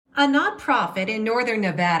A nonprofit in northern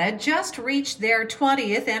Nevada just reached their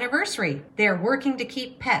 20th anniversary. They're working to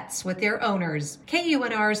keep pets with their owners.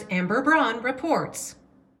 KUNR's Amber Braun reports.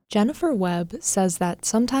 Jennifer Webb says that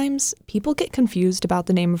sometimes people get confused about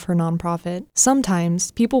the name of her nonprofit.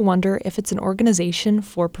 Sometimes people wonder if it's an organization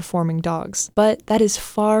for performing dogs. But that is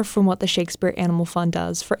far from what the Shakespeare Animal Fund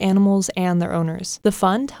does for animals and their owners. The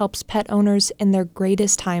fund helps pet owners in their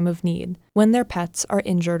greatest time of need, when their pets are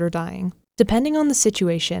injured or dying. Depending on the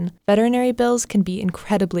situation, veterinary bills can be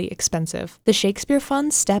incredibly expensive. The Shakespeare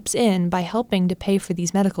Fund steps in by helping to pay for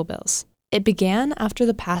these medical bills. It began after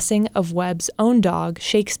the passing of Webb's own dog,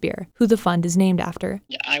 Shakespeare, who the fund is named after.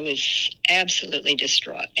 I was absolutely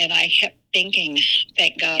distraught, and I kept thinking,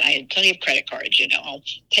 thank God I had plenty of credit cards, I'll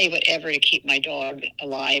pay whatever to keep my dog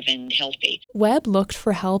alive and healthy. Webb looked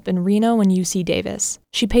for help in Reno and UC Davis.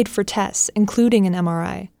 She paid for tests, including an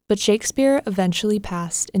MRI, but Shakespeare eventually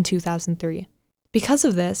passed in 2003. Because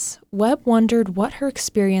of this, Webb wondered what her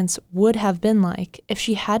experience would have been like if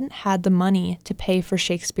she hadn't had the money to pay for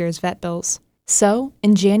Shakespeare's vet bills. So,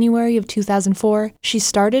 in January of 2004, she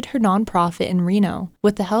started her nonprofit in Reno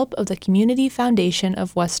with the help of the Community Foundation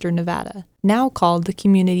of Western Nevada, now called the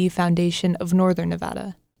Community Foundation of Northern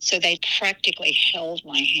Nevada. So they practically held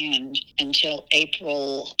my hand until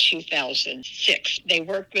April 2006. They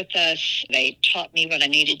worked with us. They taught me what I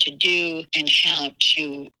needed to do and how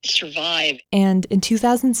to survive. And in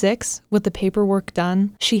 2006, with the paperwork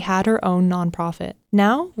done, she had her own nonprofit.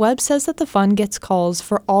 Now, Webb says that the fund gets calls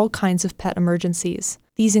for all kinds of pet emergencies.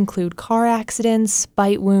 These include car accidents,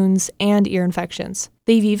 bite wounds, and ear infections.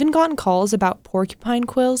 They've even gotten calls about porcupine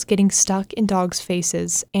quills getting stuck in dogs'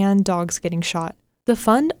 faces and dogs getting shot. The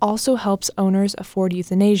fund also helps owners afford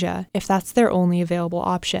euthanasia if that's their only available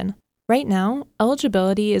option. Right now,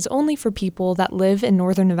 eligibility is only for people that live in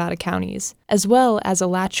northern Nevada counties, as well as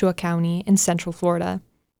Alachua County in central Florida.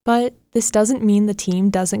 But this doesn't mean the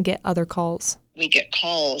team doesn't get other calls. We get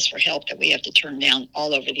calls for help that we have to turn down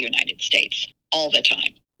all over the United States, all the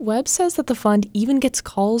time. Webb says that the fund even gets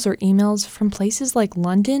calls or emails from places like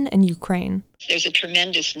London and Ukraine. There's a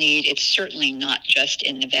tremendous need. It's certainly not just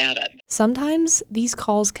in Nevada. Sometimes these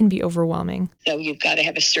calls can be overwhelming. So you've got to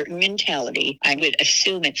have a certain mentality. I would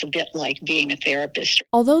assume it's a bit like being a therapist.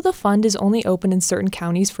 Although the fund is only open in certain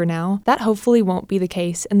counties for now, that hopefully won't be the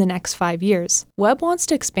case in the next 5 years. Webb wants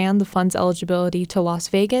to expand the fund's eligibility to Las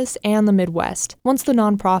Vegas and the Midwest once the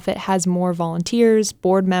nonprofit has more volunteers,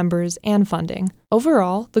 board members, and funding.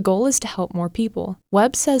 Overall, the goal is to help more people.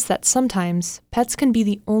 Webb says that sometimes pets can be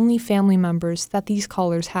the only family members that these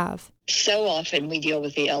callers have. So often we deal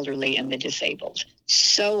with the elderly and the disabled.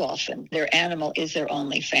 So often their animal is their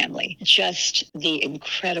only family. Just the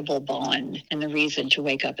incredible bond and the reason to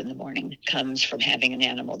wake up in the morning comes from having an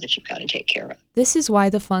animal that you've got to take care of. This is why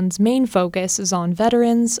the fund's main focus is on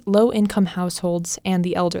veterans, low-income households, and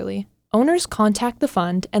the elderly. Owners contact the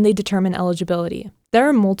fund and they determine eligibility. There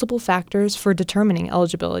are multiple factors for determining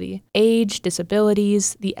eligibility: age,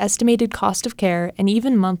 disabilities, the estimated cost of care, and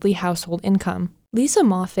even monthly household income. Lisa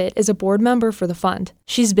Moffitt is a board member for the fund.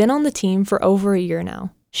 She's been on the team for over a year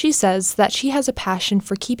now. She says that she has a passion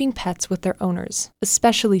for keeping pets with their owners,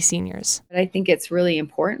 especially seniors. I think it's really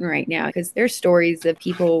important right now because there's stories of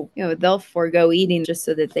people, they'll forego eating just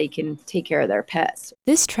so that they can take care of their pets.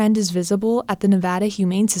 This trend is visible at the Nevada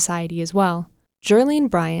Humane Society as well. Jerlene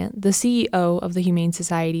Bryant, the CEO of the Humane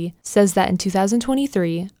Society, says that in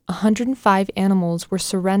 2023, 105 animals were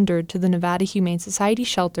surrendered to the Nevada Humane Society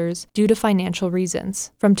shelters due to financial reasons.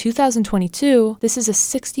 From 2022, this is a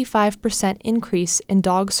 65% increase in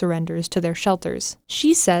dog surrenders to their shelters.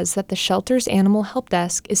 She says that the shelter's animal help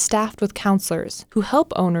desk is staffed with counselors who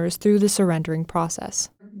help owners through the surrendering process.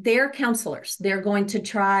 They're counselors. They're going to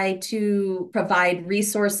try to provide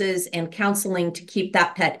resources and counseling to keep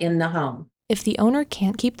that pet in the home. If the owner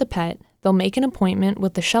can't keep the pet, they'll make an appointment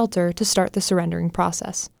with the shelter to start the surrendering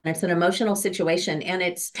process. It's an emotional situation, and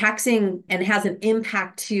it's taxing and has an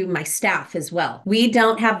impact to my staff as well. We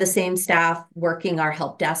don't have the same staff working our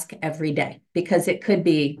help desk every day because it could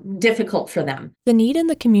be difficult for them. The need in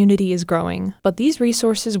the community is growing, but these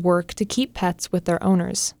resources work to keep pets with their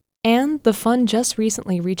owners. And the fund just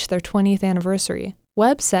recently reached their 20th anniversary.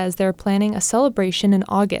 Webb says they're planning a celebration in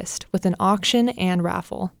August with an auction and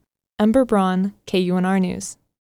raffle. Amber Braun, KUNR News.